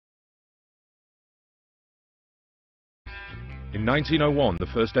In 1901, the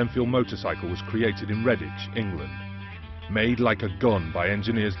first Enfield motorcycle was created in Redditch, England. Made like a gun by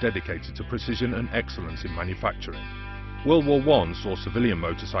engineers dedicated to precision and excellence in manufacturing. World War I saw civilian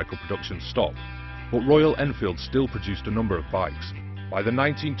motorcycle production stop, but Royal Enfield still produced a number of bikes. By the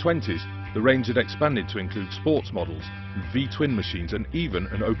 1920s, the range had expanded to include sports models, V-twin machines and even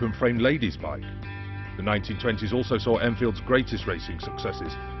an open-frame ladies' bike. The 1920s also saw Enfield's greatest racing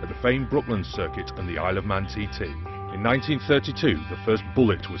successes at the famed Brooklands circuit and the Isle of Man TT. In 1932, the first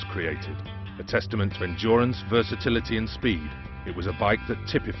Bullet was created. A testament to endurance, versatility and speed, it was a bike that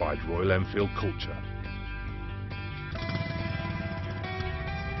typified Royal Enfield culture.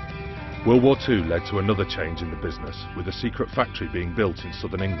 World War II led to another change in the business, with a secret factory being built in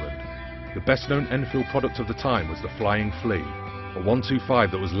southern England. The best-known Enfield product of the time was the Flying Flea, a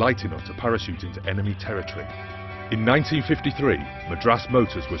 125 that was light enough to parachute into enemy territory. In 1953, Madras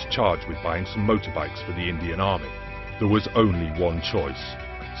Motors was charged with buying some motorbikes for the Indian Army. There was only one choice.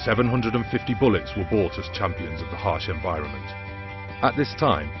 750 bullets were bought as champions of the harsh environment. At this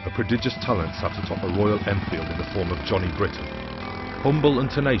time, a prodigious talent sat atop a Royal Enfield in the form of Johnny Britton. Humble and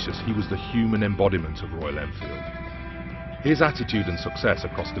tenacious, he was the human embodiment of Royal Enfield. His attitude and success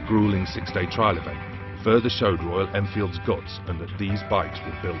across the grueling six-day trial event further showed Royal Enfield's guts and that these bikes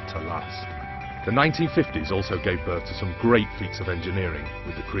were built to last. The 1950s also gave birth to some great feats of engineering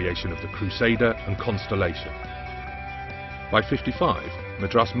with the creation of the Crusader and Constellation. By 55,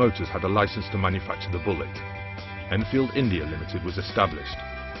 Madras Motors had a license to manufacture the Bullet. Enfield India Limited was established.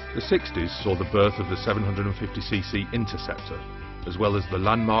 The 60s saw the birth of the 750cc Interceptor, as well as the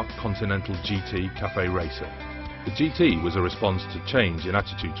landmark Continental GT Cafe Racer. The GT was a response to change in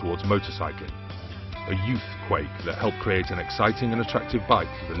attitude towards motorcycling, a youth quake that helped create an exciting and attractive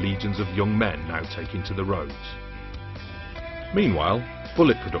bike for the legions of young men now taking to the roads. Meanwhile,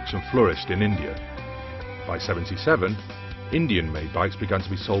 Bullet production flourished in India. By 77, Indian-made bikes began to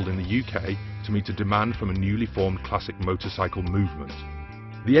be sold in the UK to meet a demand from a newly formed classic motorcycle movement.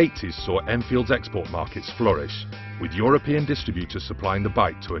 The 80s saw Enfield's export markets flourish, with European distributors supplying the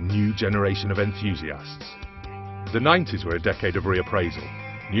bike to a new generation of enthusiasts. The 90s were a decade of reappraisal.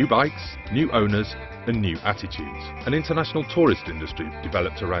 New bikes, new owners and new attitudes. An international tourist industry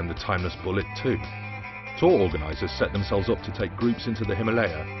developed around the timeless Bullet too. Tour organisers set themselves up to take groups into the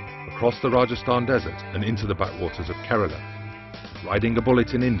Himalaya, across the Rajasthan desert and into the backwaters of Kerala. Riding a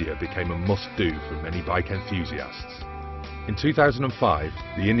Bullet in India became a must-do for many bike enthusiasts. In 2005,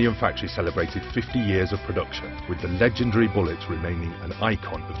 the Indian factory celebrated 50 years of production, with the legendary Bullet remaining an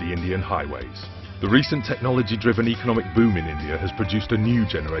icon of the Indian highways. The recent technology-driven economic boom in India has produced a new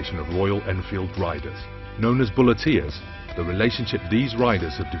generation of Royal Enfield riders. Known as Bulleteers, the relationship these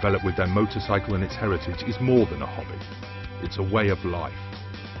riders have developed with their motorcycle and its heritage is more than a hobby. It's a way of life.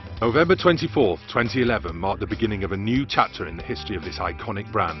 November 24, 2011 marked the beginning of a new chapter in the history of this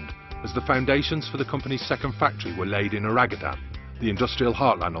iconic brand, as the foundations for the company's second factory were laid in Oragadam, the industrial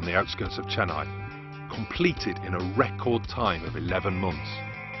heartland on the outskirts of Chennai, completed in a record time of 11 months.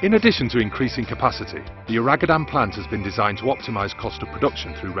 In addition to increasing capacity, the Oragadam plant has been designed to optimise cost of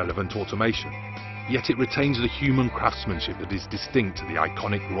production through relevant automation, yet it retains the human craftsmanship that is distinct to the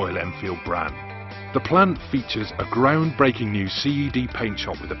iconic Royal Enfield brand. The plant features a groundbreaking new CED paint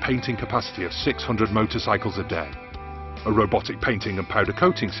shop with a painting capacity of 600 motorcycles a day, a robotic painting and powder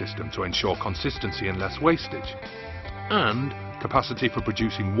coating system to ensure consistency and less wastage, and capacity for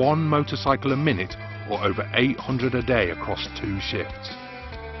producing one motorcycle a minute or over 800 a day across 2 shifts.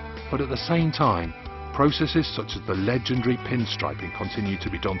 But at the same time, processes such as the legendary pinstriping continue to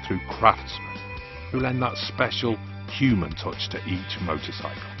be done through craftsmen who lend that special human touch to each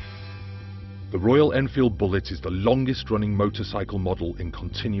motorcycle. The Royal Enfield Bullet is the longest running motorcycle model in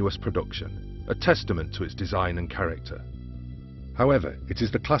continuous production, a testament to its design and character. However, it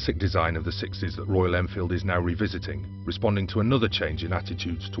is the classic design of the 60s that Royal Enfield is now revisiting, responding to another change in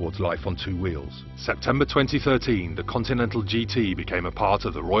attitudes towards life on 2 wheels. September 2013, the Continental GT became a part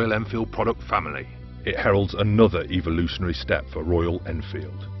of the Royal Enfield product family. It heralds another evolutionary step for Royal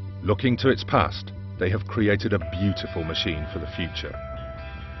Enfield. Looking to its past, they have created a beautiful machine for the future,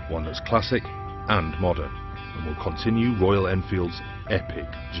 one that's classic and modern, and will continue Royal Enfield's epic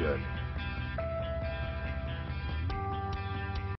journey.